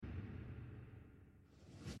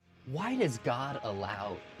Why does God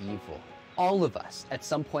allow evil? All of us, at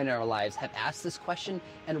some point in our lives, have asked this question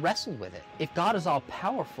and wrestled with it. If God is all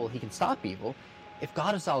powerful, he can stop evil. If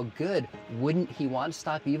God is all good, wouldn't he want to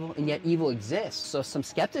stop evil? And yet evil exists. So some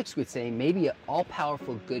skeptics would say maybe an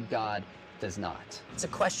all-powerful good God does not. It's a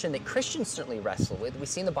question that Christians certainly wrestle with. We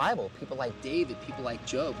see in the Bible people like David, people like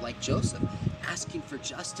Job, like Joseph, asking for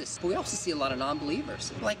justice. But we also see a lot of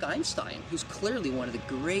non-believers, like Einstein, who's clearly one of the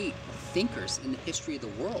great thinkers in the history of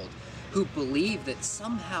the world, who believed that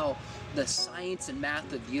somehow the science and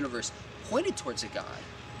math of the universe pointed towards a God,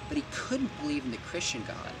 but he couldn't believe in the Christian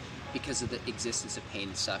God because of the existence of pain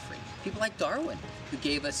and suffering. People like Darwin, who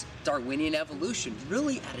gave us Darwinian evolution.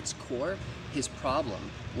 Really, at its core, his problem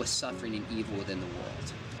was suffering and evil within the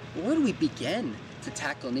world. But where do we begin to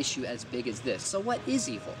tackle an issue as big as this? So what is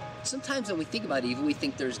evil? Sometimes when we think about evil, we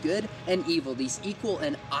think there's good and evil, these equal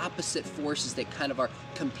and opposite forces that kind of are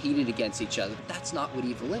competing against each other. But that's not what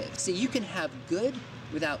evil is. See, you can have good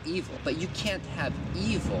without evil, but you can't have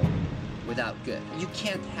evil without good. You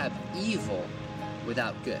can't have evil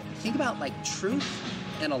without good. Think about like truth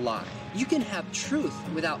and a lie. You can have truth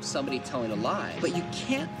without somebody telling a lie, but you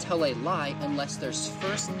can't tell a lie unless there's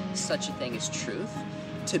first such a thing as truth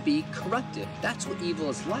to be corrupted. That's what evil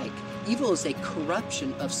is like. Evil is a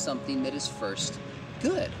corruption of something that is first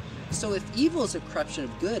good. So if evil is a corruption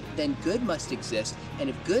of good, then good must exist. And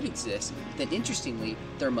if good exists, then interestingly,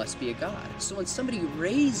 there must be a God. So when somebody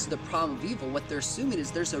raises the problem of evil, what they're assuming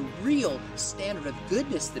is there's a real standard of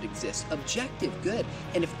goodness that exists, objective good.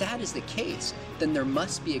 And if that is the case, then there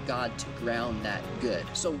must be a God to ground that good.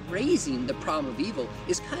 So raising the problem of evil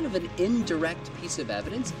is kind of an indirect piece of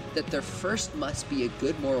evidence that there first must be a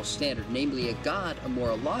good moral standard, namely a God, a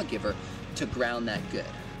moral lawgiver, to ground that good.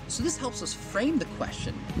 So this helps us frame the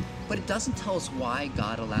question, but it doesn't tell us why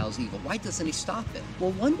God allows evil. Why doesn't he stop it?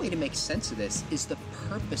 Well, one way to make sense of this is the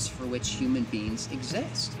purpose for which human beings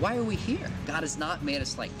exist. Why are we here? God has not made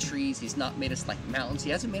us like trees. He's not made us like mountains. He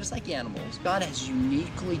hasn't made us like animals. God has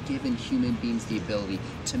uniquely given human beings the ability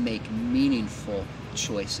to make meaningful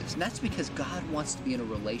choices. And that's because God wants to be in a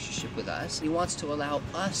relationship with us. He wants to allow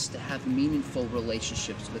us to have meaningful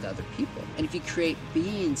relationships with other people. And if you create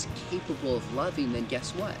beings capable of loving, then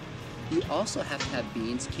guess what? You also have to have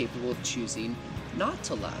beings capable of choosing not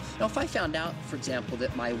to love. Now, if I found out, for example,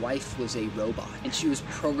 that my wife was a robot and she was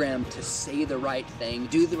programmed to say the right thing,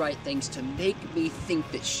 do the right things to make me think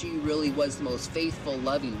that she really was the most faithful,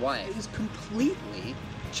 loving wife, it was completely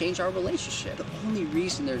change our relationship. The only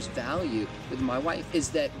reason there's value with my wife is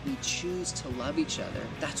that we choose to love each other.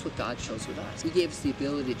 That's what God chose with us. He gave us the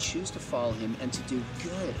ability to choose to follow him and to do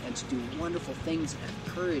good and to do wonderful things and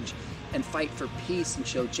have courage and fight for peace and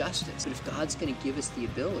show justice. But if God's going to give us the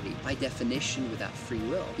ability, by definition, without free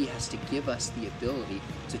will, he has to give us the ability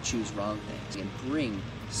to choose wrong things and bring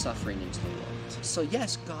suffering into the world. So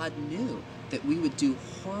yes, God knew that we would do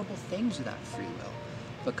horrible things without free will.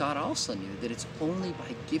 But God also knew that it's only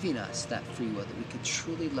by giving us that free will that we could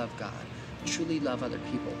truly love God, truly love other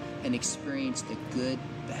people, and experience the good,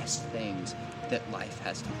 best things that life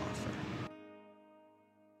has to offer.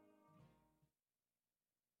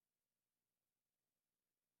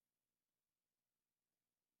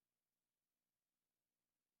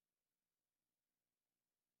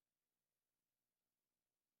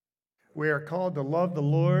 We are called to love the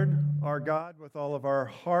Lord, our God, with all of our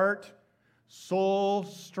heart, soul,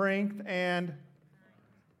 strength, and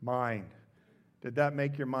mind. Did that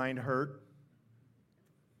make your mind hurt?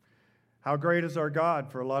 How great is our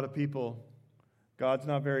God? For a lot of people, God's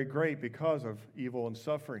not very great because of evil and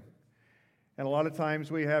suffering. And a lot of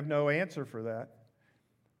times we have no answer for that.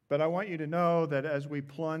 But I want you to know that as we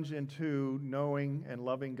plunge into knowing and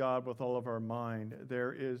loving God with all of our mind,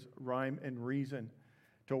 there is rhyme and reason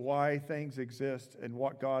to why things exist and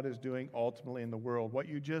what God is doing ultimately in the world. What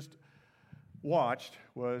you just watched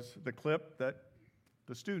was the clip that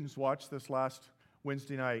the students watched this last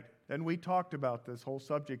Wednesday night. And we talked about this whole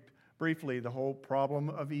subject briefly, the whole problem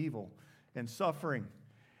of evil and suffering.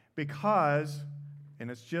 Because,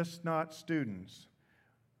 and it's just not students,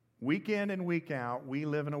 week in and week out, we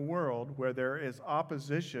live in a world where there is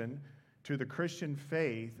opposition to the Christian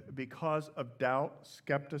faith because of doubt,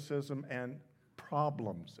 skepticism, and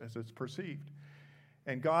problems as it's perceived.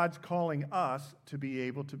 And God's calling us to be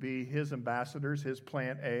able to be his ambassadors, his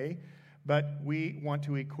plan A, but we want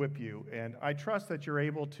to equip you. And I trust that you're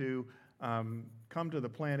able to come to the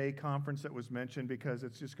Plan A conference that was mentioned, because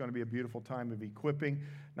it's just going to be a beautiful time of equipping,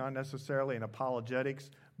 not necessarily in apologetics,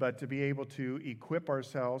 but to be able to equip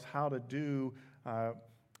ourselves how to do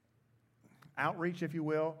outreach, if you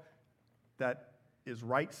will, that is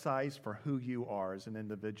right size for who you are as an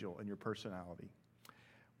individual and your personality.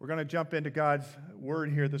 We're going to jump into God's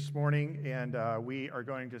Word here this morning, and we are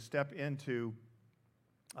going to step into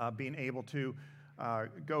being able to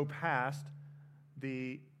go past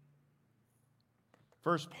the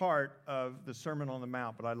first part of the Sermon on the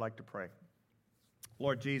Mount, but I'd like to pray.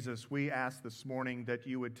 Lord Jesus, we ask this morning that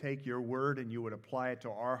you would take your word and you would apply it to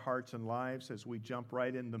our hearts and lives as we jump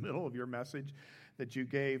right in the middle of your message that you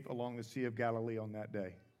gave along the Sea of Galilee on that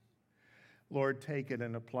day. Lord, take it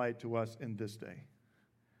and apply it to us in this day.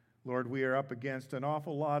 Lord, we are up against an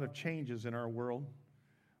awful lot of changes in our world,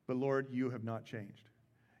 but Lord, you have not changed.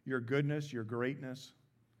 Your goodness, your greatness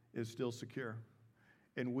is still secure.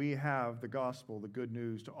 And we have the gospel, the good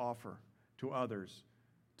news to offer to others,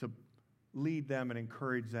 to lead them and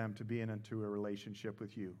encourage them to be into a relationship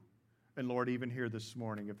with you. And Lord, even here this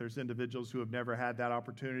morning, if there's individuals who have never had that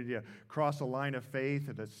opportunity to cross a line of faith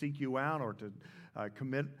and to seek you out or to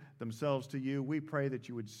commit themselves to you, we pray that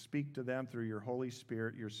you would speak to them through your Holy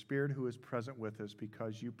Spirit, your Spirit who is present with us,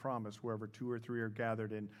 because you promise wherever two or three are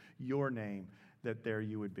gathered in your name, that there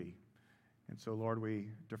you would be. And so, Lord, we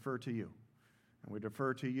defer to you. And we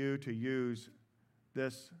defer to you to use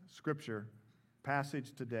this scripture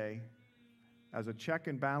passage today as a check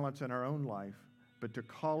and balance in our own life, but to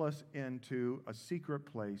call us into a secret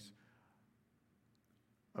place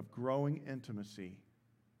of growing intimacy,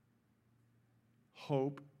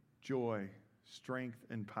 hope, joy, strength,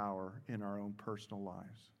 and power in our own personal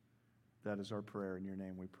lives. That is our prayer. In your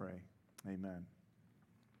name we pray. Amen.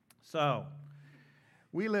 So,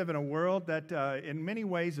 we live in a world that in many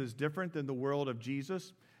ways is different than the world of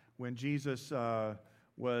Jesus. When Jesus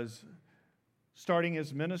was starting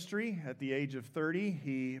his ministry at the age of 30,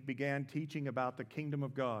 he began teaching about the kingdom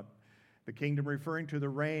of God, the kingdom referring to the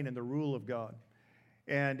reign and the rule of God.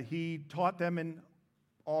 And he taught them in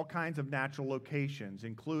all kinds of natural locations,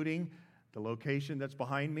 including the location that's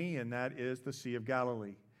behind me, and that is the Sea of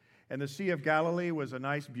Galilee. And the Sea of Galilee was a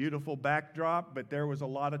nice, beautiful backdrop, but there was a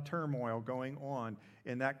lot of turmoil going on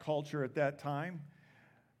in that culture at that time.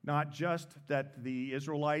 Not just that the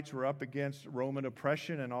Israelites were up against Roman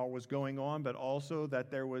oppression and all was going on, but also that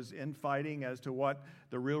there was infighting as to what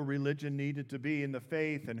the real religion needed to be in the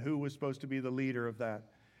faith and who was supposed to be the leader of that.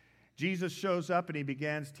 Jesus shows up and he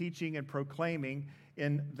begins teaching and proclaiming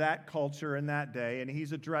in that culture in that day, and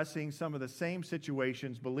he's addressing some of the same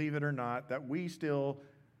situations, believe it or not, that we still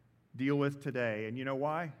deal with today. And you know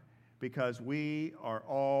why? Because we are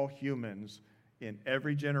all humans in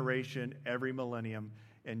every generation, every millennium.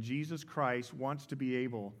 And Jesus Christ wants to be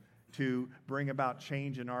able to bring about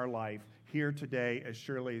change in our life here today as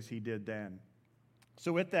surely as he did then.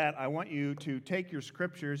 So with that, I want you to take your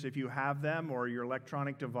scriptures, if you have them, or your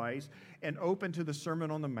electronic device, and open to the Sermon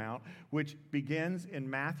on the Mount, which begins in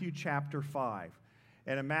Matthew chapter 5.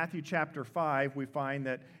 And in Matthew chapter 5, we find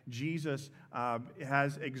that Jesus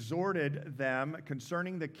has exhorted them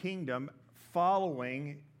concerning the kingdom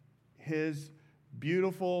following his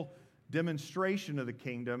beautiful demonstration of the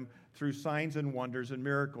kingdom through signs and wonders and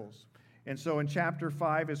miracles. And so in chapter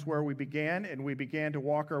 5 is where we began, and we began to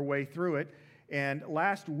walk our way through it. And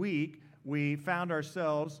last week, we found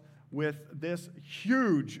ourselves with this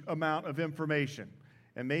huge amount of information.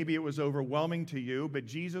 And maybe it was overwhelming to you, but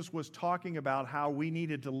Jesus was talking about how we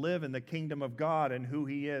needed to live in the kingdom of God and who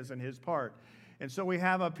he is and his part. And so we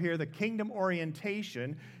have up here the kingdom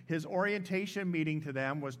orientation. His orientation meeting to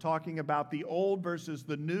them was talking about the old versus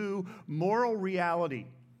the new moral reality.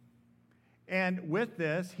 And with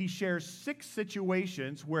this, he shares 6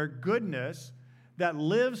 situations where goodness that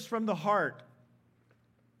lives from the heart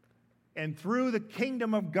and through the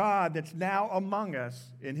kingdom of God that's now among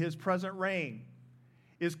us in his present reign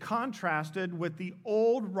is contrasted with the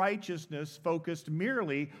old righteousness focused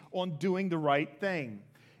merely on doing the right thing.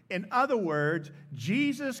 In other words,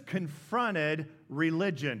 Jesus confronted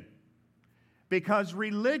religion because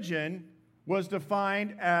religion was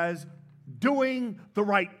defined as doing the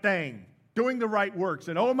right thing, doing the right works.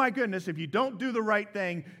 And oh my goodness, if you don't do the right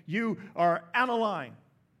thing, you are out of line.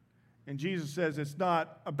 And Jesus says it's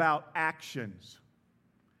not about actions.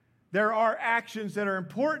 There are actions that are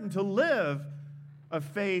important to live a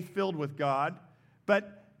faith filled with God,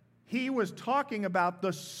 but he was talking about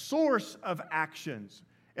the source of actions.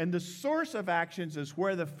 And the source of actions is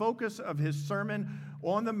where the focus of his Sermon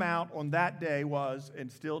on the Mount on that day was and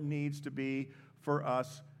still needs to be for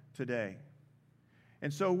us today.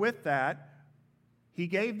 And so with that, he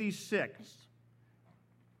gave these 6.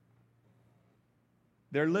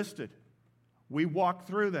 They're listed. We walked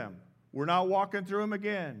through them. We're not walking through them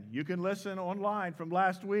again. You can listen online from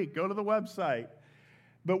last week. Go to the website.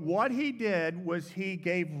 But what he did was he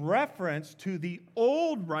gave reference to the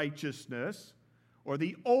old righteousness or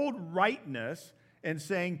the old rightness and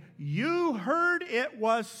saying, you heard it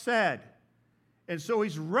was said. And so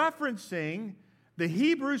he's referencing the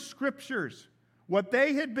Hebrew Scriptures, what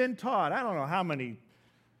they had been taught. I don't know how many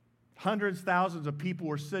hundreds, thousands of people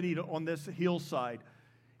were sitting on this hillside.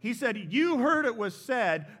 He said, you heard it was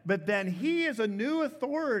said, but then he is a new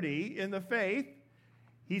authority in the faith.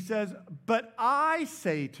 He says, but I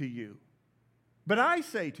say to you. But I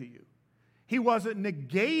say to you. He wasn't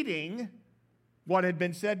negating what had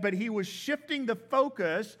been said, but he was shifting the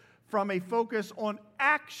focus from a focus on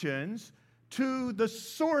actions to the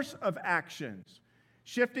source of actions.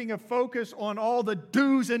 Shifting a focus on all the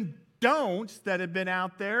do's and don'ts that had been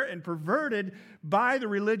out there and perverted by the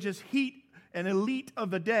religious heat and elite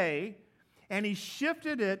of the day. And he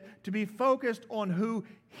shifted it to be focused on who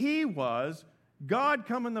he was, God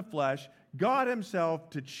come in the flesh, God himself,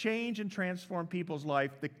 to change and transform people's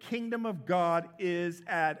life. The kingdom of God is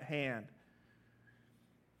at hand.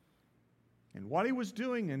 And what he was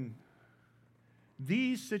doing in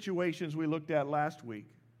these situations we looked at last week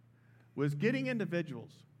was getting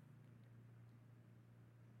individuals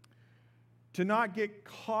to not get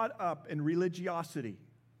caught up in religiosity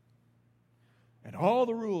and all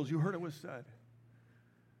the rules, you heard it was said,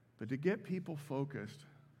 but to get people focused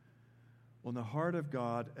on the heart of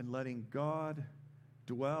God and letting God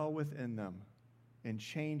dwell within them and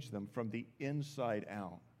change them from the inside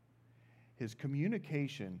out. His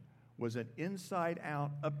communication was an inside-out,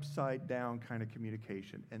 upside-down kind of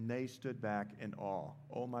communication, and they stood back in awe.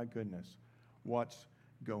 Oh my goodness, what's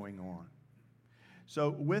going on? So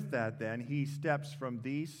with that then, he steps from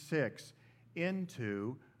these 6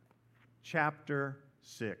 into chapter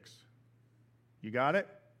 6. You got it?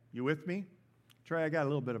 You with me? Trey, I got a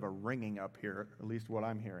little bit of a ringing up here, at least what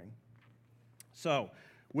I'm hearing. So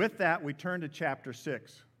with that, we turn to chapter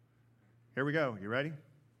 6. Here we go. You ready?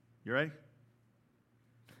 You ready?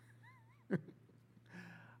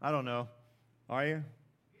 I don't know. Are you?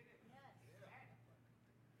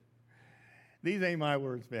 These ain't my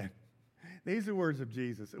words, man. These are words of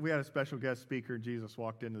Jesus. We had a special guest speaker, and Jesus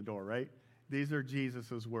walked in the door, right? These are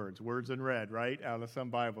Jesus' words in red, right? Out of some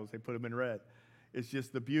Bibles, they put them in red. It's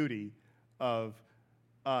just the beauty of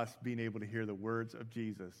us being able to hear the words of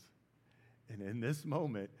Jesus. And in this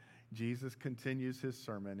moment, Jesus continues his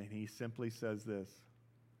sermon, and he simply says this: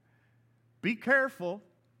 be careful.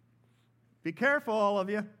 Be careful, all of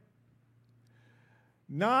you,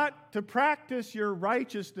 not to practice your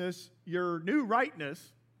righteousness, your new rightness,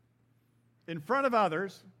 in front of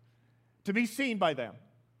others to be seen by them.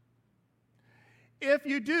 If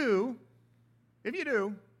you do,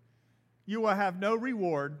 you will have no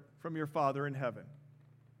reward from your Father in heaven.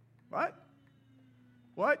 What?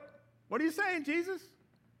 What are you saying, Jesus?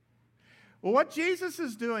 Well, what Jesus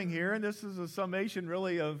is doing here, and this is a summation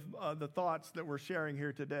really of the thoughts that we're sharing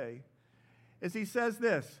here today, is he says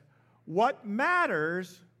this: what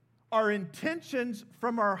matters are intentions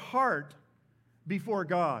from our heart before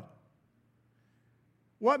God.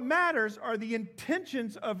 What matters are the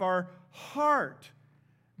intentions of our heart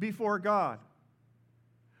before God.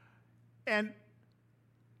 And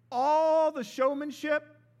all the showmanship,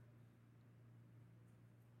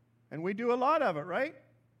 and we do a lot of it, right?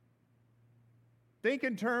 Think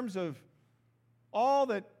in terms of all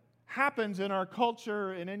that happens in our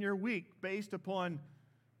culture and in your week based upon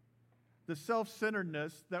the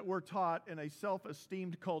self-centeredness that we're taught in a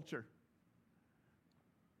self-esteemed culture.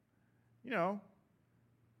 You know,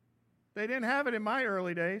 they didn't have it in my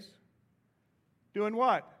early days. Doing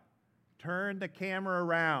what? Turn the camera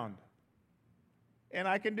around. And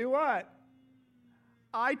I can do what?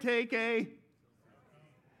 I take a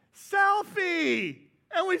selfie.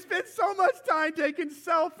 And we spend so much time taking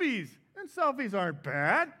selfies. And selfies aren't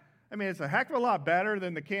bad. I mean, it's a heck of a lot better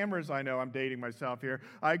than the cameras I know. I'm dating myself here.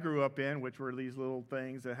 I grew up in, which were these little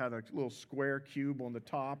things that had a little square cube on the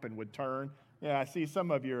top and would turn. Yeah, I see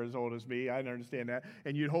some of you are as old as me. I understand that.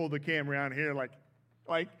 And you'd hold the camera around here like,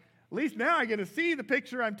 at least now I get to see the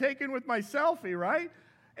picture I'm taking with my selfie, right?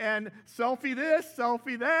 And selfie this,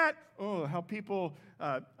 selfie that. Oh, how people,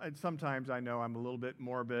 sometimes I know I'm a little bit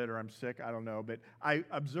morbid or I'm sick, I don't know, but I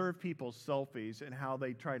observe people's selfies and how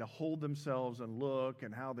they try to hold themselves and look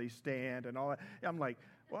and how they stand and all that. I'm like,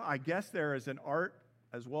 well, I guess there is an art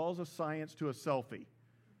as well as a science to a selfie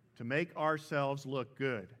to make ourselves look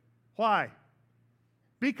good. Why?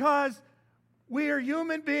 Because we are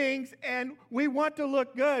human beings and we want to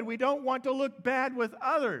look good. We don't want to look bad with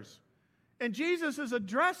others. And Jesus is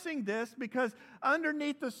addressing this because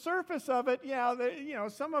underneath the surface of it,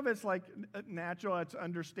 some of it's like natural, it's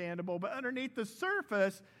understandable, but underneath the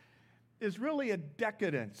surface is really a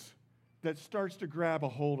decadence that starts to grab a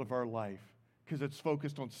hold of our life because it's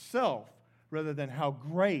focused on self rather than how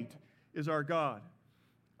great is our God.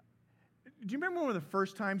 Do you remember one of the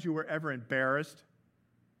first times you were ever embarrassed?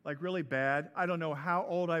 Like really bad? I don't know how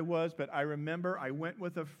old I was, but I remember I went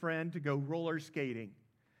with a friend to go roller skating.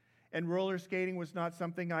 And roller skating was not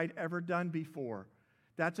something I'd ever done before.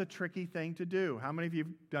 That's a tricky thing to do. How many of you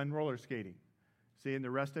have done roller skating? See, and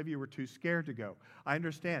the rest of you were too scared to go. I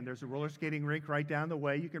understand. There's a roller skating rink right down the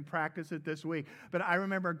way. You can practice it this week. But I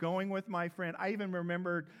remember going with my friend. I even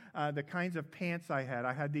remembered the kinds of pants I had.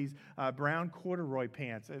 I had these brown corduroy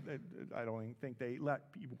pants. I don't even think they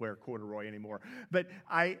let people wear corduroy anymore. But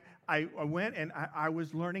I went and I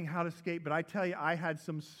was learning how to skate. But I tell you, I had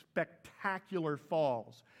some spectacular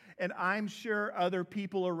falls. And I'm sure other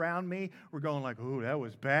people around me were going like, "Ooh, that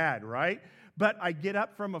was bad," right? But I get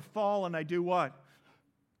up from a fall and I do what?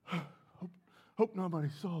 Hope nobody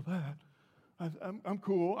saw that. I'm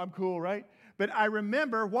cool, right? But I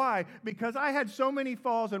remember why. Because I had so many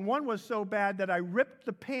falls, and one was so bad that I ripped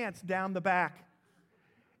the pants down the back.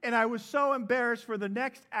 And I was so embarrassed for the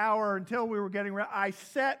next hour until we were getting ready. I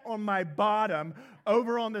sat on my bottom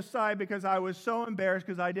over on the side because I was so embarrassed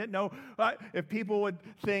because I didn't know if people would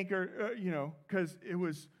think because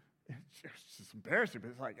it's just embarrassing. But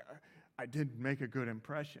it's like I didn't make a good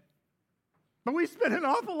impression. But we spend an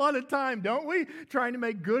awful lot of time, don't we, trying to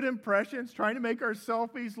make good impressions, trying to make our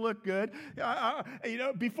selfies look good,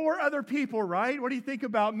 before other people, right? What do you think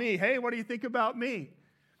about me? Hey, what do you think about me?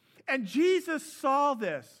 And Jesus saw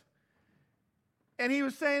this. And he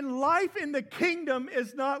was saying, life in the kingdom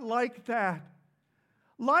is not like that.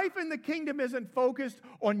 Life in the kingdom isn't focused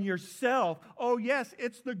on yourself. Oh, yes,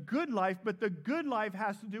 it's the good life, but the good life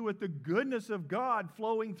has to do with the goodness of God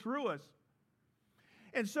flowing through us.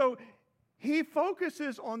 And so he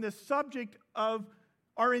focuses on this subject of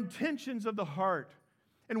our intentions of the heart.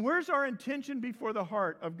 And where's our intention before the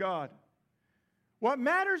heart of God? What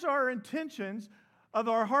matters are our intentions of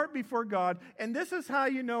our heart before God, and this is how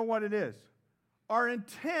you know what it is. Our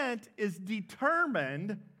intent is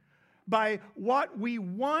determined by what we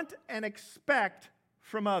want and expect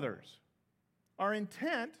from others. Our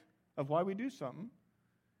intent of why we do something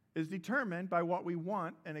is determined by what we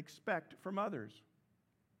want and expect from others.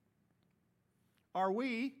 Are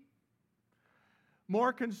we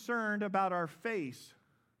more concerned about our face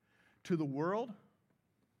to the world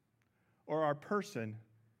or our person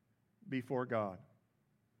before God?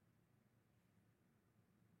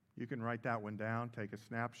 You can write that one down, take a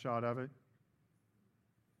snapshot of it.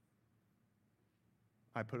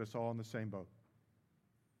 I put us all in the same boat.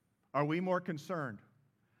 Are we more concerned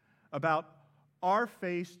about our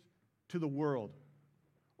face to the world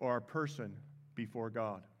or our person before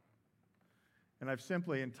God? And I've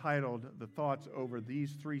simply entitled the thoughts over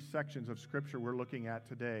these three sections of Scripture we're looking at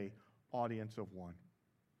today, Audience of One.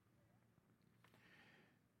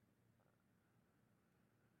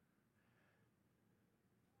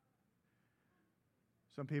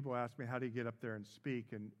 Some people ask me, how do you get up there and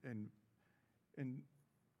speak and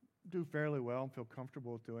do fairly well and feel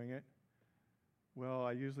comfortable with doing it? Well,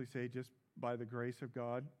 I usually say just by the grace of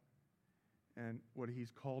God and what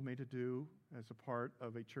He's called me to do as a part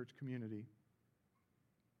of a church community.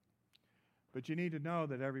 But you need to know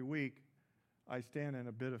that every week I stand in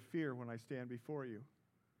a bit of fear when I stand before you.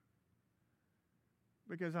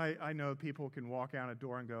 Because I know people can walk out a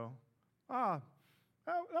door and go, that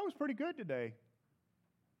was pretty good today.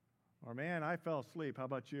 Or, man, I fell asleep. How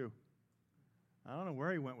about you? I don't know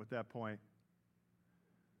where he went with that point.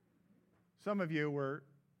 Some of you, we're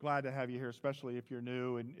glad to have you here, especially if you're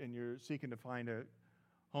new and you're seeking to find a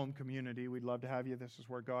home community. We'd love to have you. This is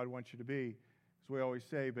where God wants you to be, as we always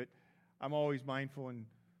say. But I'm always mindful in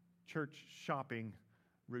church shopping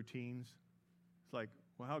routines. It's like,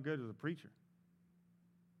 well, how good is the preacher?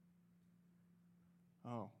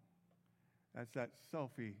 Oh, that's that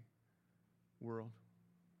selfie world.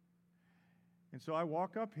 And so I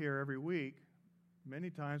walk up here every week, many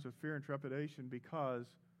times with fear and trepidation, because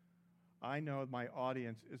I know my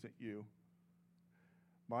audience isn't you.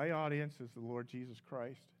 My audience is the Lord Jesus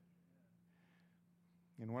Christ.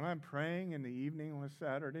 And when I'm praying in the evening on a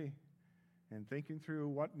Saturday and thinking through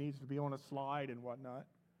what needs to be on a slide and whatnot,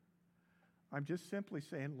 I'm just simply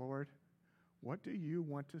saying, Lord, what do you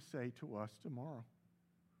want to say to us tomorrow?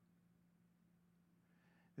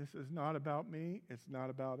 This is not about me. It's not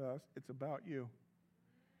about us. It's about you.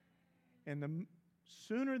 And the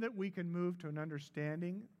sooner that we can move to an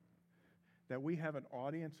understanding that we have an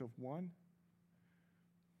audience of one,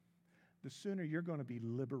 the sooner you're going to be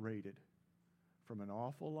liberated from an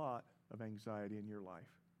awful lot of anxiety in your life.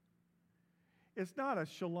 It's not a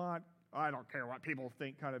chalant, I don't care what people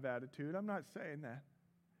think kind of attitude. I'm not saying that.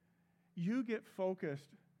 You get focused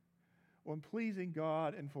on pleasing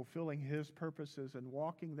God and fulfilling His purposes and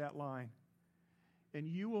walking that line. And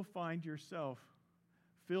you will find yourself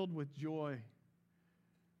filled with joy,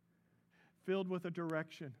 filled with a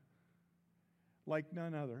direction like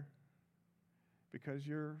none other, because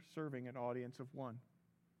you're serving an audience of one.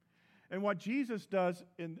 And what Jesus does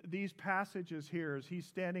in these passages here is He's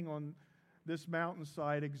standing on this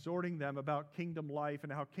mountainside exhorting them about kingdom life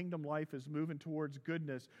and how kingdom life is moving towards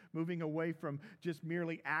goodness, moving away from just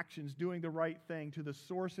merely actions, doing the right thing to the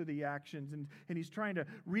source of the actions. And He's trying to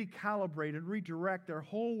recalibrate and redirect their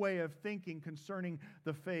whole way of thinking concerning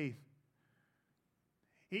the faith.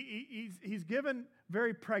 He's given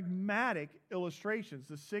very pragmatic illustrations,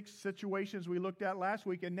 the 6 situations we looked at last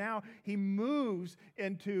week, and now He moves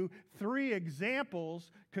into 3 examples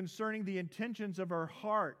concerning the intentions of our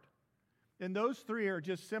heart. And those 3 are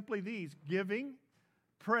just simply these: giving,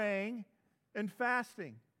 praying, and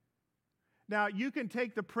fasting. Now, you can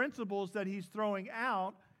take the principles that He's throwing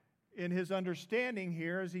out in His understanding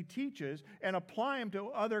here as He teaches and apply them to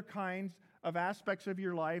other kinds of aspects of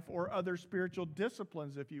your life or other spiritual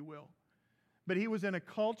disciplines, if you will. But He was in a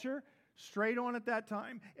culture straight on at that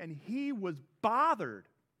time, and He was bothered.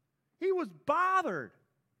 He was bothered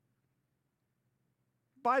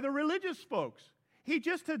by the religious folks. He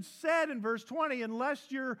just had said in verse 20,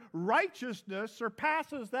 unless your righteousness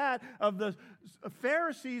surpasses that of the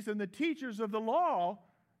Pharisees and the teachers of the law,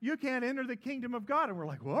 you can't enter the kingdom of God. And we're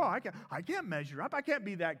like, whoa, I can't measure up. I can't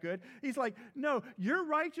be that good. He's like, no, your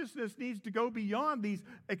righteousness needs to go beyond these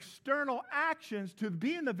external actions to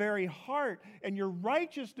be in the very heart. And your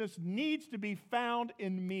righteousness needs to be found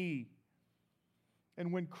in me.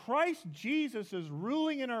 And when Christ Jesus is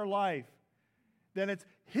ruling in our life, then it's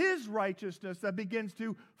His righteousness that begins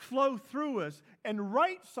to flow through us and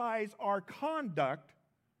right-size our conduct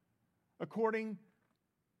according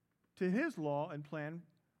to His law and plan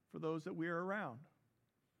for those that we are around.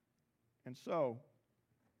 And so,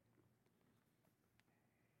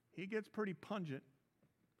 He gets pretty pungent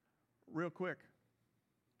real quick.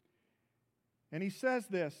 And He says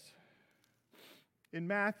this in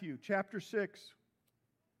Matthew chapter 6,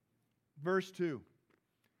 verse 2.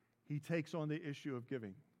 He takes on the issue of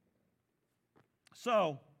giving.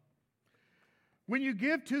 So, when you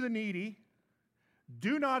give to the needy,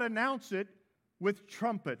 do not announce it with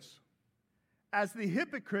trumpets, as the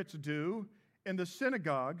hypocrites do in the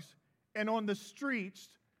synagogues and on the streets,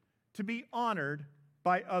 to be honored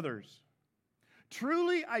by others.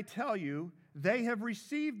 Truly, I tell you, they have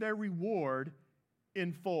received their reward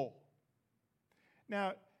in full.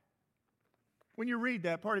 Now, when you read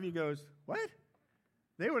that, part of you goes, what?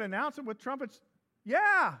 They would announce it with trumpets?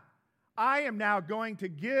 Yeah, I am now going to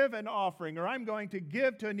give an offering, or I'm going to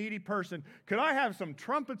give to a needy person. Could I have some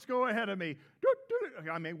trumpets go ahead of me?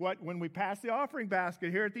 I mean, what? When we pass the offering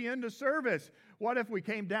basket here at the end of service, what if we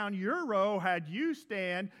came down your row, had you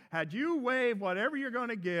stand, had you wave whatever you're going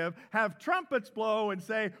to give, have trumpets blow and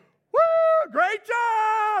say, woo, great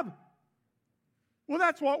job! Well,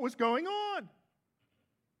 that's what was going on.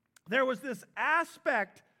 There was this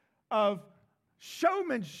aspect of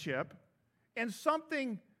showmanship and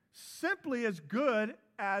something simply as good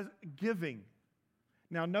as giving.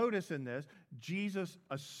 Now, notice in this, Jesus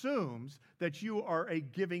assumes that you are a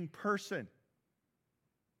giving person.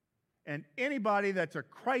 And anybody that's a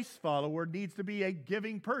Christ follower needs to be a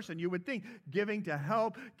giving person. You would think giving to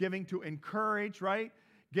help, giving to encourage, right?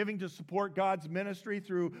 Giving to support God's ministry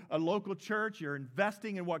through a local church. You're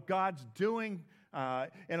investing in what God's doing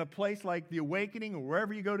in a place like the Awakening or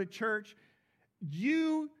wherever you go to church.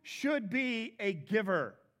 You should be a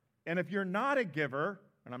giver. And if you're not a giver,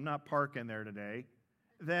 and I'm not parking there today,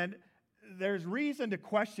 then there's reason to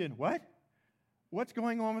question, what? What's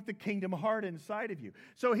going on with the kingdom heart inside of you?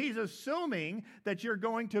 So He's assuming that you're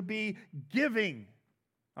going to be giving,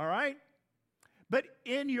 all right? But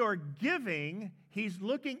in your giving, He's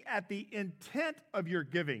looking at the intent of your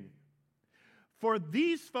giving. For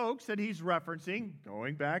these folks that He's referencing,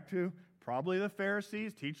 going back to probably the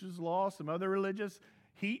Pharisees, teachers of the law, some other religious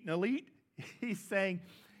heat and elite, He's saying,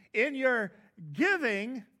 in your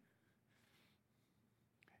giving,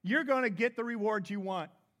 you're going to get the rewards you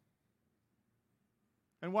want.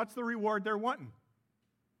 And what's the reward they're wanting?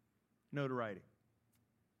 Notoriety.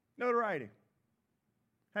 Notoriety.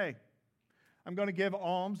 Hey, I'm going to give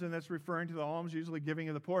alms, and that's referring to the alms, usually giving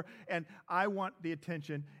to the poor, and I want the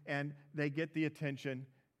attention, and they get the attention,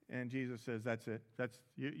 and Jesus says, that's it.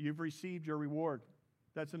 You've received your reward.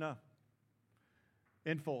 That's enough.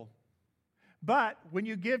 In full. But when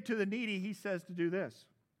you give to the needy, He says to do this.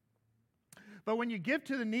 But when you give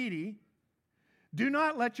to the needy, do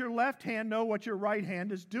not let your left hand know what your right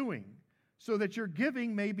hand is doing, so that your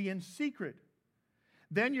giving may be in secret.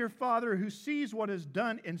 Then your Father who sees what is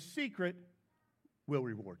done in secret will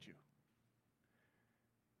reward you.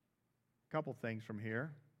 A couple things from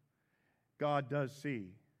here. God does see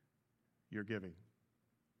your giving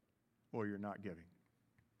or you're not giving.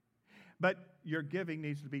 But your giving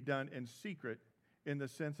needs to be done in secret in the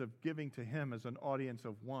sense of giving to Him as an audience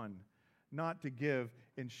of one, not to give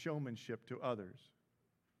in showmanship to others.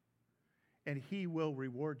 And He will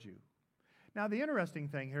reward you. Now, the interesting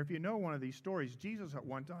thing here, if you know one of these stories, Jesus at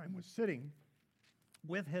one time was sitting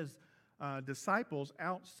with His disciples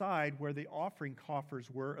outside where the offering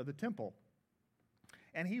coffers were of the temple.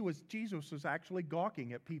 And Jesus was actually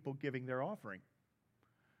gawking at people giving their offering.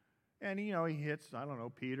 And, he hits,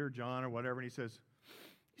 Peter, John, or whatever, and he says,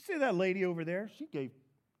 you see that lady over there? She gave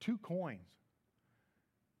 2 coins.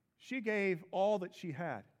 She gave all that she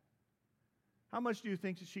had. How much do you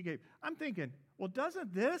think she gave? I'm thinking, well,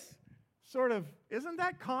 isn't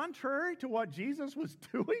that contrary to what Jesus was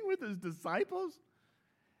doing with His disciples?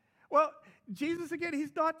 Well, Jesus, again,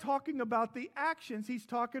 He's not talking about the actions, He's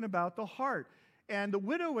talking about the heart. And the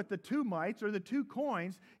widow with the 2 mites, or the 2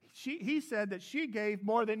 coins, he said that she gave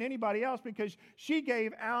more than anybody else because she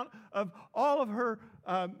gave out of all of her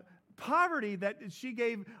poverty, that she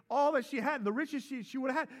gave all that she had, the riches she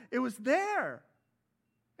would have had. It was there.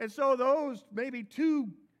 And so those maybe 2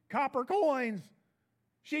 copper coins,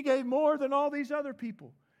 she gave more than all these other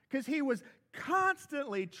people, because He was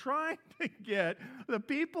constantly trying to get the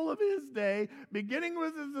people of His day, beginning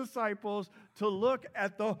with His disciples, to look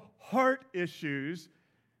at the heart issues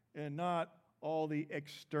and not all the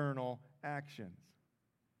external actions.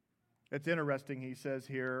 It's interesting, he says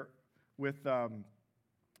here, with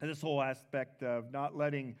this whole aspect of not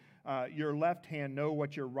letting your left hand know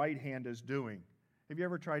what your right hand is doing. Have you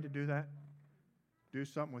ever tried to do that? Do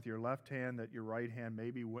something with your left hand that your right hand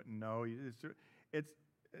maybe wouldn't know.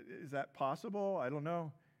 Is that possible? I don't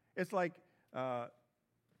know. It's like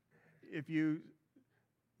if you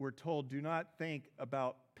were told, do not think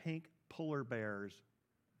about pink polar bears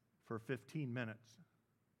for 15 minutes.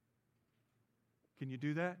 Can you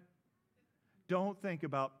do that? Don't think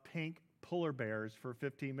about pink polar bears for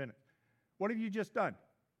 15 minutes. What have you just done?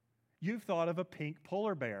 You've thought of a pink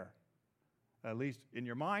polar bear, at least in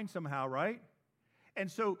your mind somehow, right? And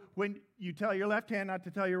so when you tell your left hand not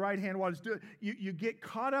to tell your right hand what it's doing, you get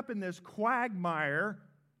caught up in this quagmire,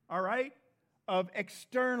 all right, of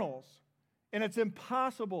externals. And it's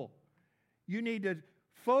impossible. You need to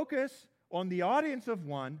focus on the audience of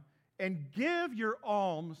one and give your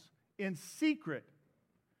alms in secret.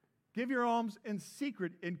 Give your alms in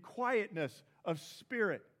secret, in quietness of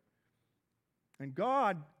spirit. And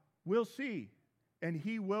God will see, and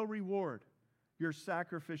He will reward your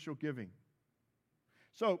sacrificial giving.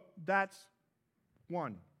 So that's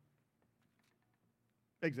one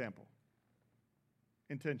example.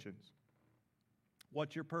 Intentions.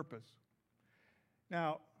 What's your purpose?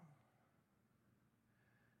 Now,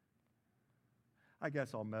 I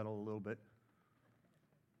guess I'll meddle a little bit.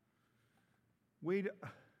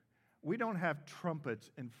 We don't have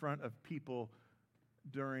trumpets in front of people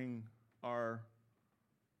during our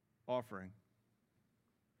offering.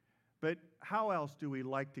 But how else do we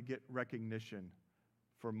like to get recognition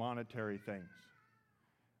for monetary things?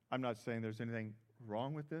 I'm not saying there's anything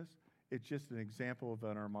wrong with this. It's just an example of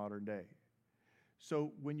in our modern day.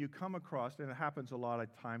 So when you come across, and it happens a lot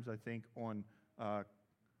of times, I think, on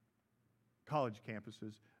college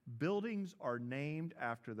campuses, buildings are named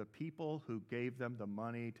after the people who gave them the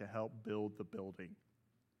money to help build the building.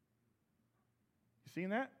 You seen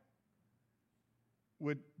that?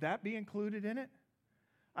 Would that be included in it?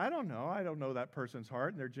 I don't know. I don't know that person's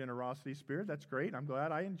heart and their generosity spirit. That's great. I'm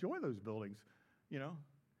glad I enjoy those buildings,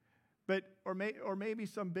 But or maybe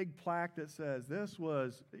some big plaque that says this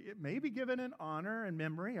was, it may be given in honor and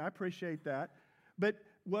memory. I appreciate that. But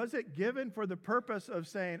was it given for the purpose of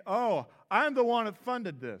saying, oh, I'm the one that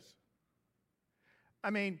funded this?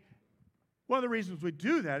 I mean, one of the reasons we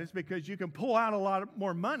do that is because you can pull out a lot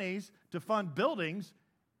more monies to fund buildings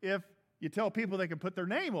if you tell people they can put their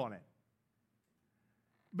name on it.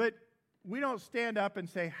 But we don't stand up and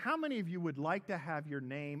say, how many of you would like to have your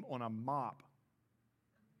name on a mop?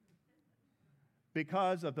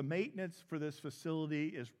 Because of the maintenance for this facility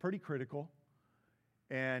is pretty critical.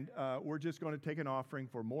 And we're just going to take an offering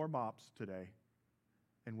for more mops today.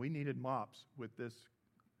 And we needed mops with this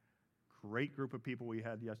great group of people we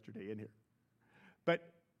had yesterday in here. But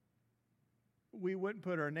we wouldn't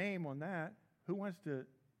put our name on that. Who wants to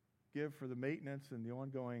give for the maintenance and the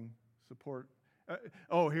ongoing support?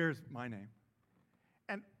 Here's my name.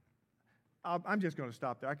 And I'm just going to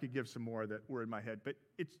stop there. I could give some more that were in my head. But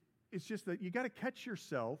it's just that you got to catch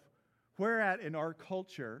yourself whereat in our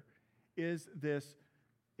culture is this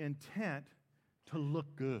intent to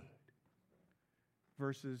look good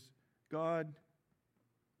versus God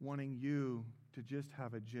wanting you to just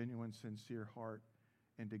have a genuine, sincere heart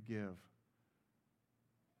and to give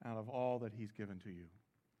out of all that He's given to you.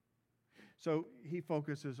 So he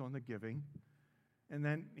focuses on the giving, and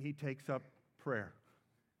then he takes up prayer.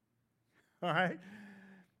 All right?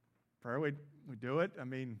 Prayer, we do it. I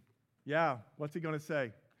mean, yeah, what's he going to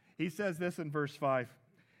say? He says this in verse 5.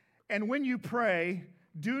 And when you pray,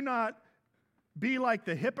 do not be like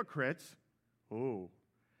the hypocrites. Oh.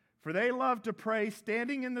 For they love to pray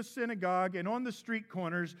standing in the synagogue and on the street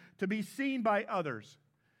corners to be seen by others.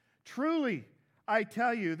 Truly, I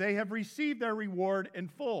tell you, they have received their reward in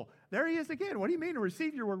full. There he is again. What do you mean to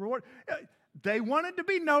receive your reward? They wanted to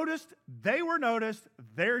be noticed. They were noticed.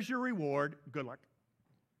 There's your reward. Good luck.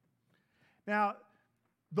 Now,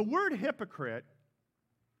 the word hypocrite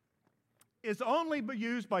is only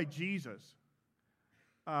used by Jesus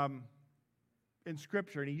in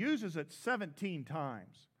Scripture, and he uses it 17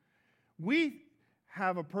 times. We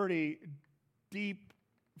have a pretty deep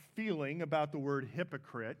feeling about the word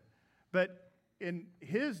hypocrite, but in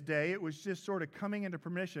his day, it was just sort of coming into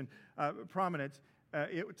prominence.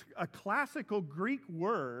 It's a classical Greek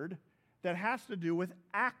word that has to do with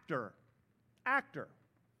actor. Actor.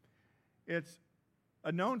 It's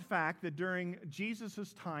a known fact that during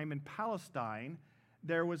Jesus' time in Palestine,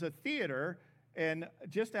 there was a theater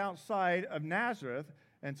just outside of Nazareth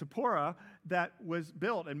and Zipporah that was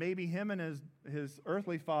built, and maybe him and his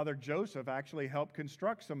earthly father Joseph actually helped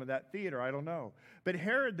construct some of that theater. I don't know. But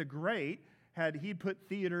Herod the Great he put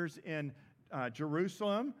theaters in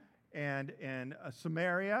Jerusalem and in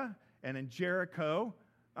Samaria and in Jericho.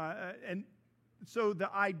 And so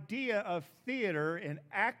the idea of theater and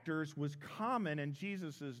actors was common in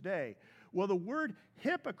Jesus' day. Well, the word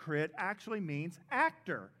hypocrite actually means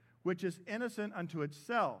actor, which is innocent unto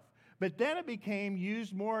itself. But then it became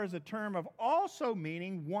used more as a term of also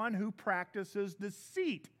meaning one who practices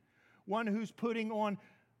deceit, one who's putting on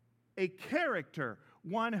a character,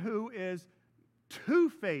 one who is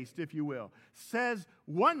two-faced, if you will, says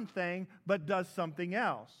one thing but does something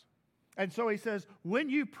else. And so he says, when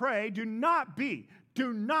you pray, do not be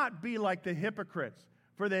like the hypocrites,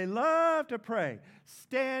 for they love to pray,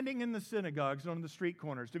 standing in the synagogues and on the street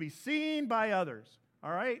corners, to be seen by others.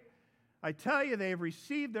 All right? I tell you, they have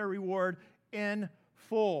received their reward in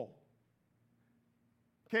full.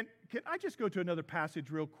 Can I just go to another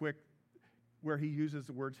passage real quick where he uses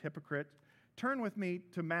the words hypocrite? Turn with me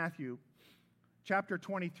to Matthew chapter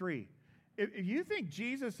 23. If you think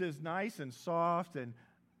Jesus is nice and soft and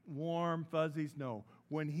warm fuzzies, no.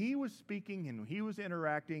 When he was speaking and he was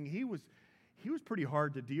interacting, he was pretty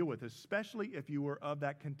hard to deal with, especially if you were of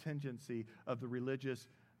that contingency of the religious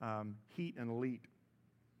heat and elite.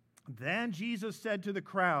 Then Jesus said to the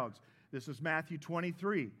crowds, this is Matthew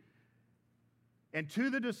 23, and to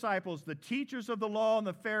the disciples, the teachers of the law and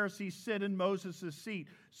the Pharisees sit in Moses' seat.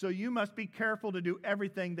 So you must be careful to do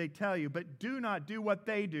everything they tell you, but do not do what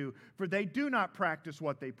they do, for they do not practice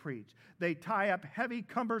what they preach. They tie up heavy,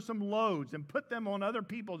 cumbersome loads and put them on other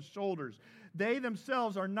people's shoulders. They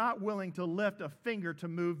themselves are not willing to lift a finger to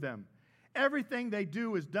move them. Everything they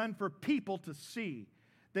do is done for people to see.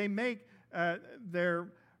 They make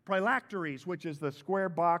their phylacteries, which is the square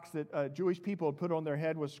box that Jewish people had put on their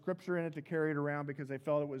head with scripture in it to carry it around because they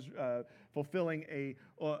felt it was fulfilling a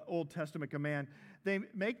Old Testament command. They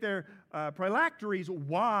make their phylacteries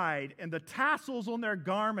wide and the tassels on their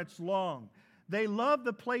garments long. They love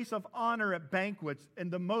the place of honor at banquets and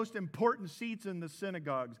the most important seats in the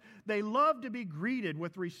synagogues. They love to be greeted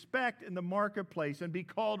with respect in the marketplace and be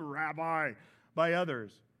called rabbi by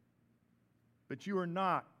others. But you are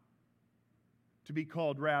not to be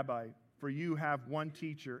called rabbi, for you have one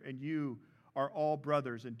teacher, and you are all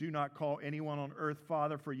brothers. And do not call anyone on earth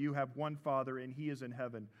Father, for you have one Father, and he is in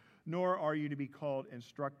heaven. Nor are you to be called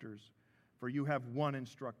instructors, for you have one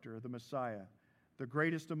instructor, the Messiah. The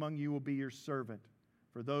greatest among you will be your servant.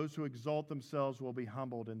 For those who exalt themselves will be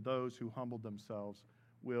humbled, and those who humble themselves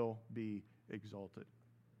will be exalted.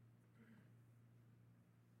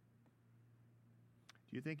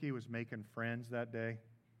 Do you think he was making friends that day?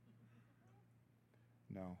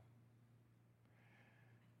 No.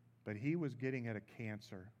 But he was getting at a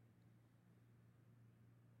cancer.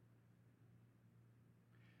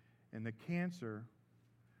 And the cancer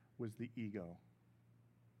was the ego.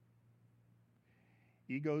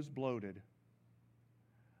 Ego's bloated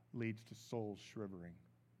leads to soul shriveling.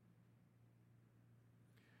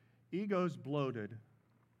 Ego's bloated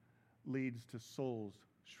leads to souls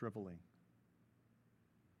shriveling.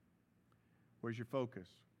 Where's your focus?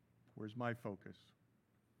 Where's my focus?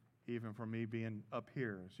 Even for me being up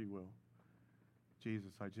here, as you will.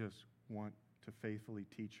 Jesus, I just want to faithfully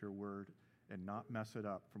teach your word and not mess it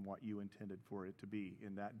up from what you intended for it to be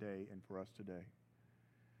in that day and for us today.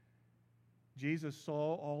 Jesus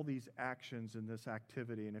saw all these actions in this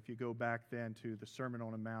activity, and if you go back then to the Sermon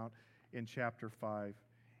on the Mount in chapter 5,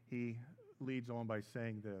 he leads on by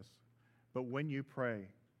saying this, but when you pray,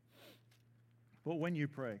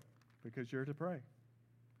 because you're to pray,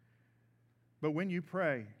 but when you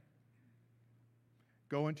pray,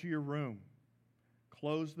 go into your room,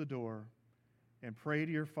 close the door, and pray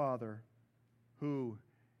to your Father who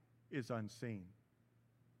is unseen.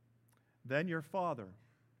 Then your Father,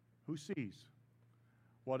 who sees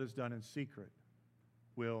what is done in secret,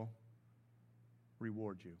 will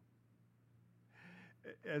reward you.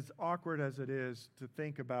 As awkward as it is to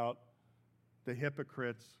think about the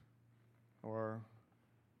hypocrites or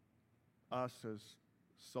us as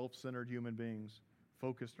self-centered human beings,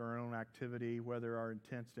 focused on our own activity, whether our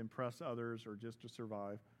intent's to impress others or just to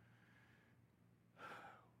survive,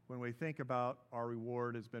 when we think about our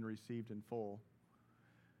reward has been received in full,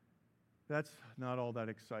 that's not all that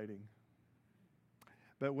exciting.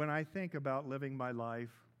 But when I think about living my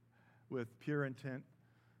life with pure intent,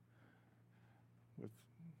 with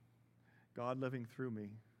God living through me,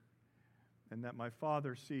 and that my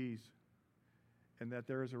Father sees, and that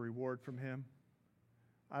there is a reward from Him,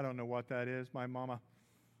 I don't know what that is. My mama,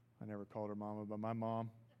 I never called her mama, but my mom,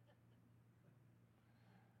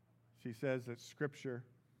 she says that Scripture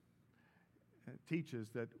teaches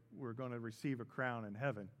that we're going to receive a crown in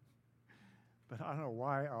heaven. But I don't know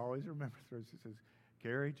why I always remember this. She says,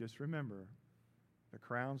 Gary, just remember, the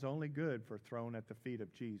crown's only good for thrown at the feet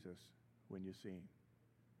of Jesus when you see Him.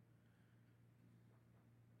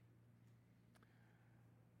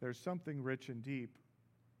 There's something rich and deep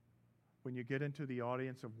when you get into the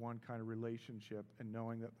audience of one kind of relationship and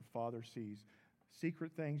knowing that the Father sees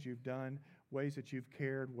secret things you've done, ways that you've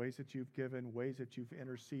cared, ways that you've given, ways that you've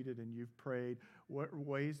interceded and you've prayed,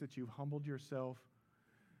 ways that you've humbled yourself.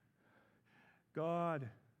 God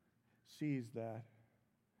sees that.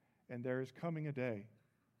 And there is coming a day.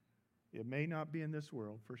 It may not be in this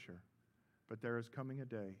world for sure, but there is coming a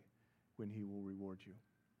day when He will reward you.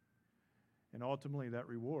 And ultimately that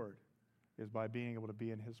reward is by being able to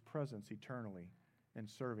be in His presence eternally and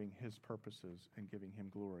serving His purposes and giving Him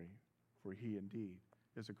glory, for He indeed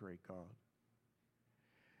is a great God.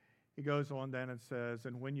 He goes on then and says,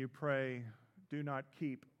 and when you pray, do not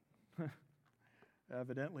keep.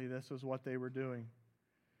 Evidently, this is what they were doing.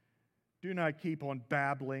 Do not keep on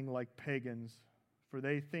babbling like pagans, for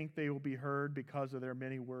they think they will be heard because of their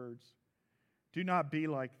many words. Do not be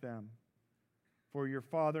like them, for your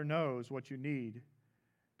Father knows what you need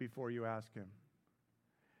before you ask Him.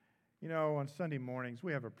 You know, on Sunday mornings,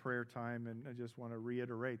 we have a prayer time, and I just want to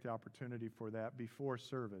reiterate the opportunity for that before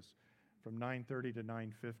service from 9:30 to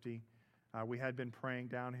 9:50. We had been praying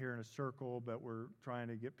down here in a circle, but we're trying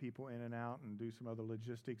to get people in and out and do some other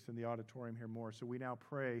logistics in the auditorium here more. So we now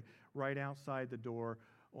pray right outside the door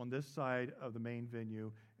on this side of the main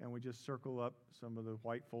venue, and we just circle up some of the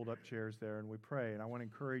white fold-up chairs there, and we pray. And I want to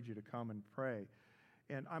encourage you to come and pray.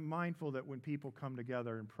 And I'm mindful that when people come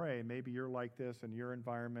together and pray, maybe you're like this in your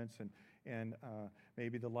environments and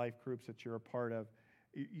maybe the life groups that you're a part of,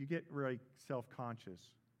 you get really self-conscious.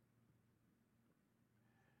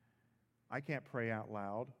 I can't pray out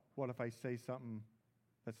loud. What if I say something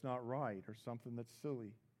that's not right or something that's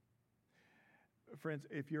silly? Friends,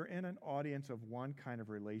 if you're in an audience of one kind of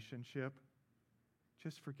relationship,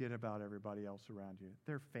 just forget about everybody else around you.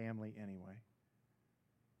 They're family anyway.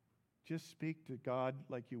 Just speak to God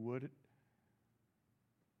like you would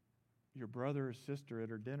your brother or sister at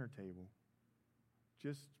her dinner table.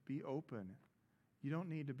 Just be open. You don't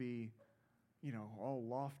need to be all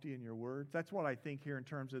lofty in your words. That's what I think here in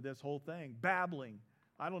terms of this whole thing. Babbling.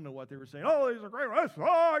 I don't know what they were saying. Oh, these are great. Oh,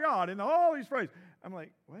 my God. And all these phrases. I'm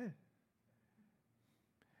like, what?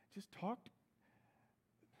 Just talk.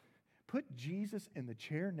 Put Jesus in the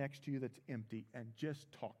chair next to you that's empty and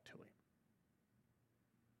just talk to Him.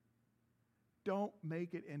 Don't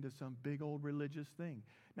make it into some big old religious thing.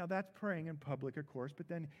 Now, that's praying in public, of course, but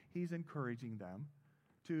then He's encouraging them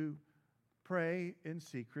to pray in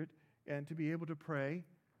secret. And to be able to pray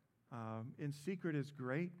in secret is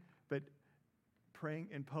great, but praying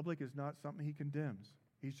in public is not something He condemns.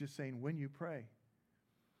 He's just saying, when you pray.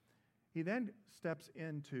 He then steps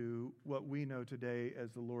into what we know today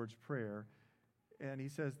as the Lord's Prayer, and He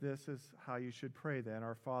says, this is how you should pray then.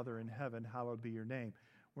 Our Father in heaven, hallowed be your name.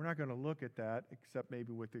 We're not going to look at that, except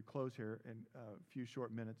maybe with the close here in a few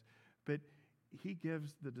short minutes. But he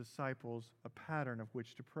gives the disciples a pattern of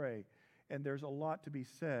which to pray. And there's a lot to be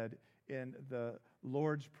said in the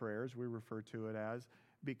Lord's Prayer, as we refer to it as,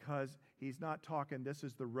 because he's not talking, this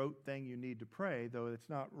is the rote thing you need to pray, though it's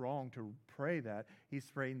not wrong to pray that. He's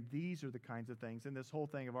praying, these are the kinds of things. And this whole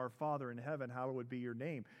thing of our Father in heaven, hallowed be your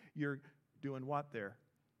name. You're doing what there?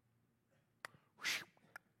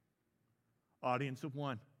 Audience of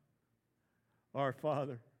one. Our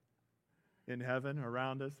Father in heaven,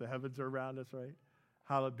 around us, the heavens are around us, right?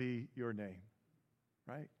 Hallowed be your name,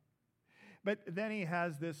 right? But then he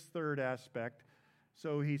has this third aspect.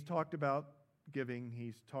 So he's talked about giving,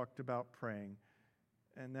 he's talked about praying,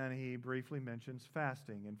 and then he briefly mentions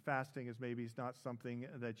fasting. And fasting is maybe not something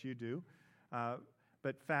that you do,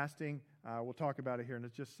 but fasting, we'll talk about it here in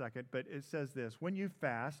just a second, but it says this: when you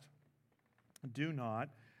fast, do not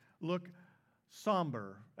look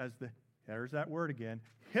somber, as there's that word again,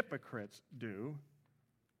 hypocrites do.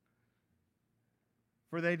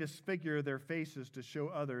 For they disfigure their faces to show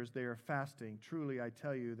others they are fasting. Truly, I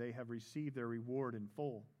tell you, they have received their reward in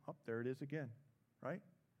full. Oh, there it is again, right?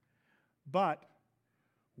 But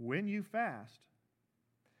when you fast,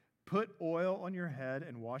 put oil on your head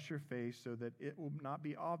and wash your face so that it will not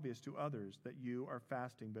be obvious to others that you are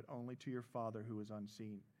fasting, but only to your Father who is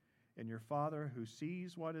unseen. And your Father who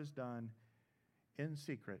sees what is done in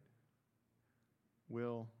secret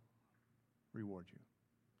will reward you.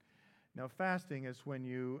 Now, fasting is when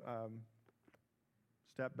you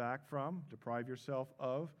step back from, deprive yourself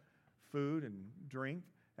of food and drink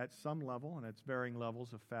at some level, and it's varying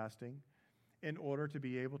levels of fasting, in order to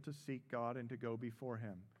be able to seek God and to go before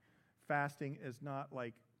Him. Fasting is not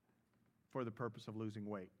like for the purpose of losing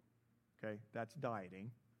weight, okay? That's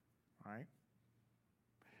dieting, all right?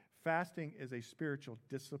 Fasting is a spiritual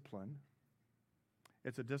discipline.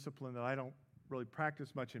 It's a discipline that I don't really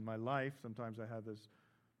practice much in my life. Sometimes I have this,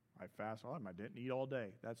 I fast, I didn't eat all day.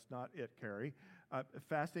 That's not it, Carrie.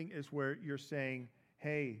 Fasting is where you're saying,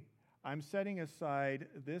 hey, I'm setting aside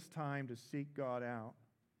this time to seek God out,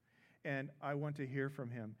 and I want to hear from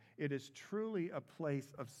Him. It is truly a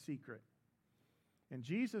place of secret. And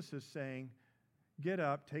Jesus is saying, get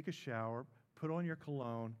up, take a shower, put on your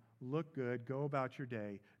cologne, look good, go about your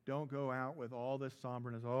day. Don't go out with all this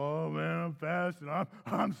somberness. Oh, man, I'm fasting.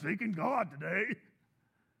 I'm seeking God today.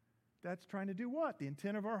 That's trying to do what? The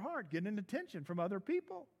intent of our heart, getting attention from other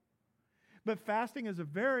people. But fasting is a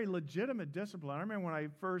very legitimate discipline. I remember when I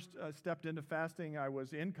first stepped into fasting, I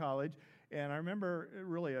was in college, and I remember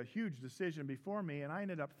really a huge decision before me, and I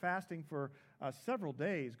ended up fasting for several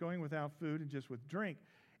days, going without food and just with drink.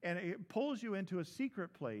 And it pulls you into a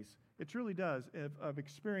secret place. It truly does, of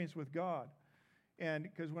experience with God. And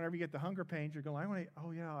because whenever you get the hunger pains, you're going,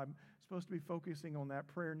 I'm supposed to be focusing on that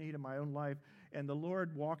prayer need in my own life. And the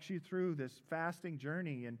Lord walks you through this fasting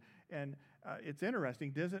journey. And it's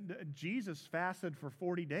interesting. Jesus fasted for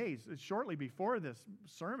 40 days, shortly before this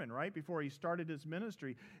sermon, right? Before He started His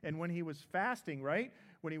ministry. And when He was fasting, right?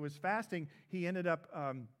 When He was fasting, He ended up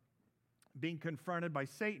being confronted by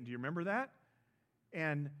Satan. Do you remember that?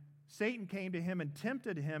 And Satan came to Him and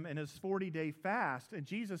tempted Him in His 40-day fast. And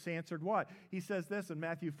Jesus answered what? He says this in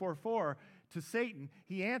Matthew 4:4 to Satan.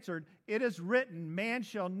 He answered, "It is written, man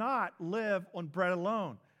shall not live on bread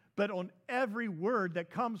alone, but on every word that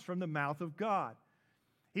comes from the mouth of God."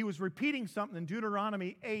 He was repeating something in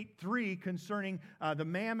Deuteronomy 8:3 concerning the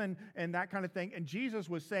mammon and that kind of thing. And Jesus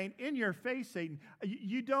was saying, in your face, Satan,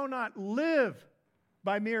 you do not live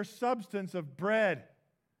by mere substance of bread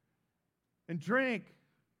and drink.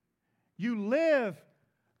 You live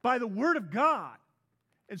by the Word of God.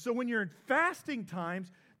 And so when you're in fasting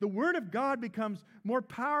times, the Word of God becomes more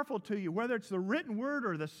powerful to you, whether it's the written Word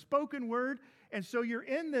or the spoken Word. And so you're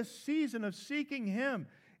in this season of seeking Him.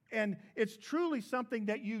 And it's truly something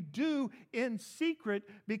that you do in secret,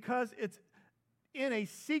 because it's in a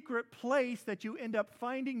secret place that you end up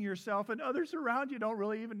finding yourself, and others around you don't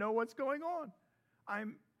really even know what's going on.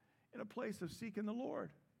 I'm in a place of seeking the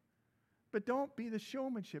Lord. But don't be the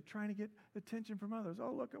showmanship, trying to get attention from others.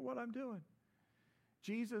 Oh, look at what I'm doing.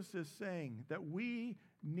 Jesus is saying that we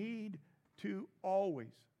need to always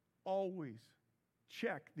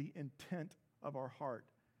check the intent of our heart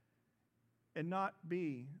and not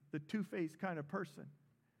be the two-faced kind of person.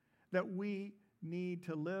 That we need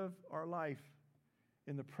to live our life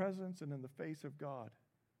in the presence and in the face of God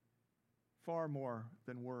far more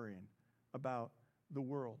than worrying about the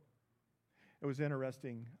world. It was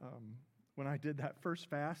interesting. When I did that first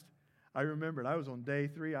fast, I remembered I was on day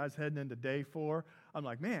 3. I was heading into day 4. I'm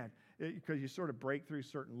like, man, because you sort of break through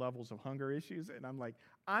certain levels of hunger issues. And I'm like,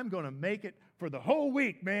 I'm going to make it for the whole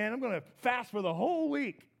week, man. I'm going to fast for the whole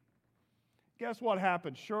week. Guess what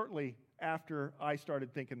happened shortly after I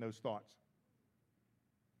started thinking those thoughts.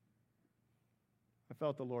 I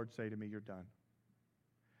felt the Lord say to me, you're done.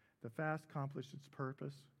 The fast accomplished its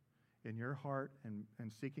purpose in your heart and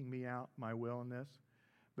seeking me out, my will in this.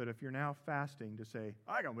 But if you're now fasting to say,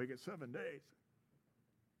 I can make it 7 days,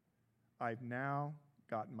 I've now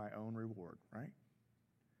gotten my own reward, right?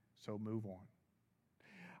 So move on.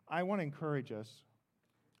 I want to encourage us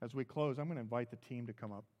as we close. I'm going to invite the team to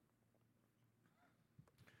come up.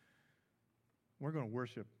 We're going to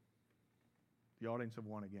worship the audience of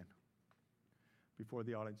one again, before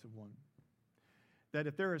the audience of one. That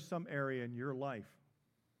if there is some area in your life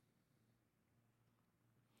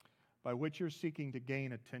by which you're seeking to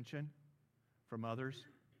gain attention from others,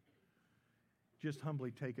 just humbly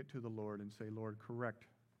take it to the Lord and say, Lord, correct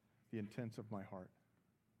the intents of my heart.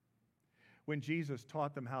 When Jesus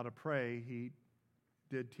taught them how to pray, he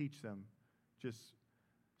did teach them just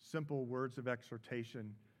simple words of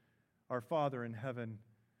exhortation. Our Father in heaven,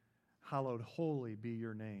 hallowed holy be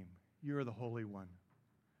your name. You are the Holy One.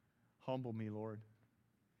 Humble me, Lord.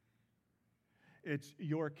 It's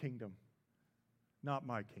your kingdom, not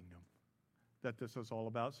my kingdom, that this is all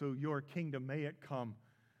about. So your kingdom, may it come.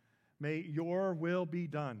 May your will be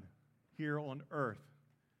done here on earth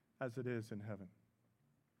as it is in heaven.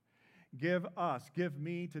 Give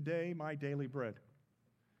me today my daily bread.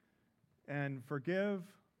 And forgive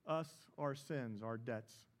us our sins, our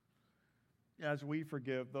debts, as we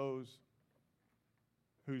forgive those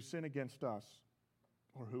who sin against us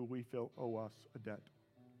or who we feel owe us a debt.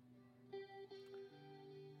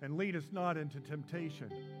 And lead us not into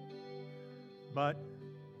temptation, but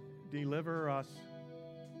deliver us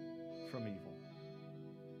from evil.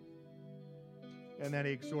 And then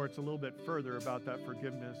he exhorts a little bit further about that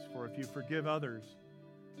forgiveness. For if you forgive others,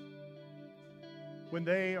 when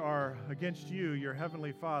they are against you, your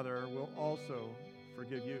heavenly Father will also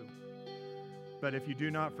forgive you. But if you do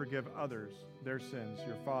not forgive others their sins,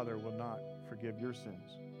 your Father will not forgive your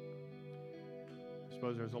sins. I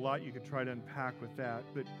suppose there's a lot you could try to unpack with that,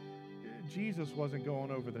 but Jesus wasn't going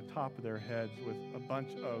over the top of their heads with a bunch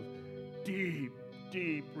of deep,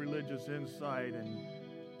 deep religious insight and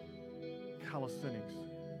calisthenics.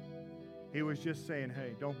 He was just saying,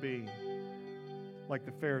 hey, don't be like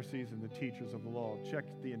the Pharisees and the teachers of the law. Check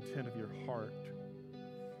the intent of your heart.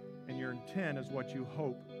 And your intent is what you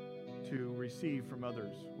hope to receive from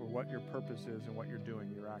others, or what your purpose is and what you're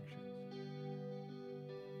doing, your actions.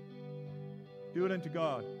 Do it unto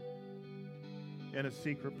God in a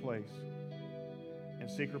secret place. And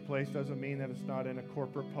secret place doesn't mean that it's not in a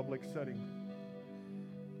corporate public setting.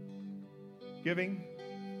 Giving,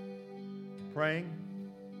 praying,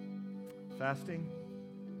 fasting,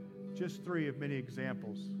 just 3 of many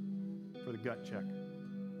examples for the gut check.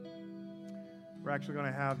 We're actually going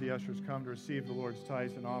to have the ushers come to receive the Lord's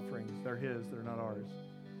tithes and offerings. They're His, they're not ours.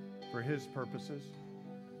 For His purposes.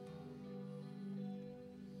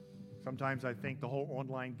 Sometimes I think the whole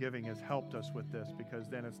online giving has helped us with this, because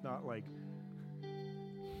then it's not like,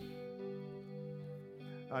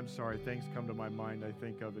 I'm sorry, things come to my mind I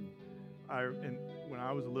think of. And when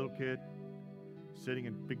I was a little kid, sitting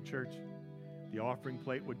in big church, the offering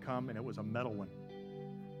plate would come and it was a metal one.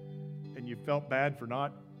 And you felt bad for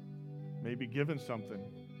not maybe giving something.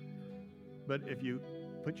 But if you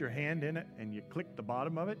put your hand in it and you click the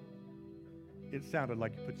bottom of it, it sounded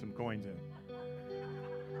like you put some coins in it.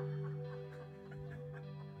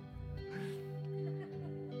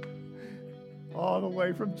 All the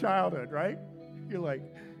way from childhood, right? You're like,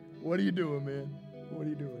 what are you doing, man? What are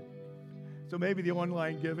you doing? So maybe the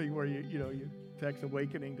online giving where you text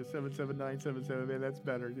awakening to 77977, man, that's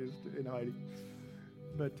better, just in hiding.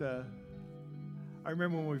 But I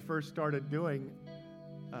remember when we first started doing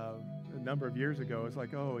a number of years ago, it's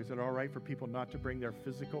like, oh, is it all right for people not to bring their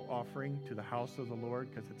physical offering to the house of the Lord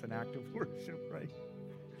because it's an act of worship, right?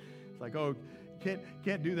 It's like, oh,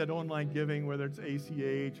 can't do that online giving, whether it's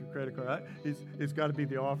ACH or credit card. It's got to be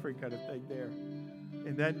the offering kind of thing there.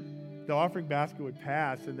 And then the offering basket would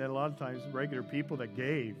pass, and then a lot of times regular people that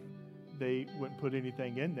gave, they wouldn't put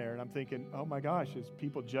anything in there. And I'm thinking, oh my gosh, is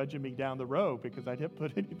people judging me down the road because I didn't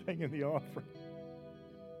put anything in the offering?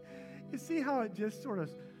 You see how it just sort of,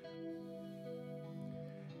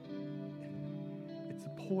 it's a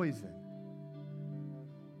poison.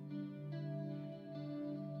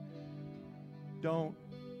 Don't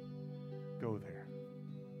go there.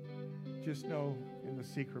 Just know in the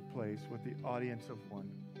secret place with the audience of one,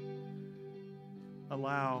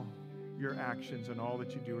 allow your actions and all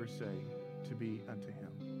that you do or say to be unto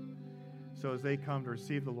Him. So as they come to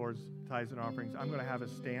receive the Lord's tithes and offerings, I'm going to have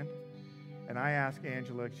us stand. And I asked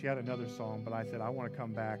Angela, she had another song, but I said, I want to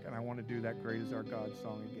come back and I want to do that Great Is Our God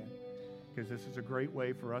song again. because this is a great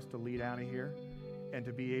way for us to lead out of here and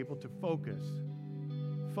to be able to focus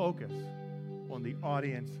on the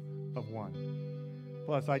audience of one.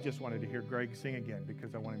 Plus, I just wanted to hear Greg sing again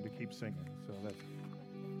because I want him to keep singing. So that's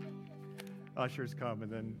ushers come,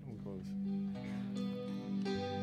 and then we'll close.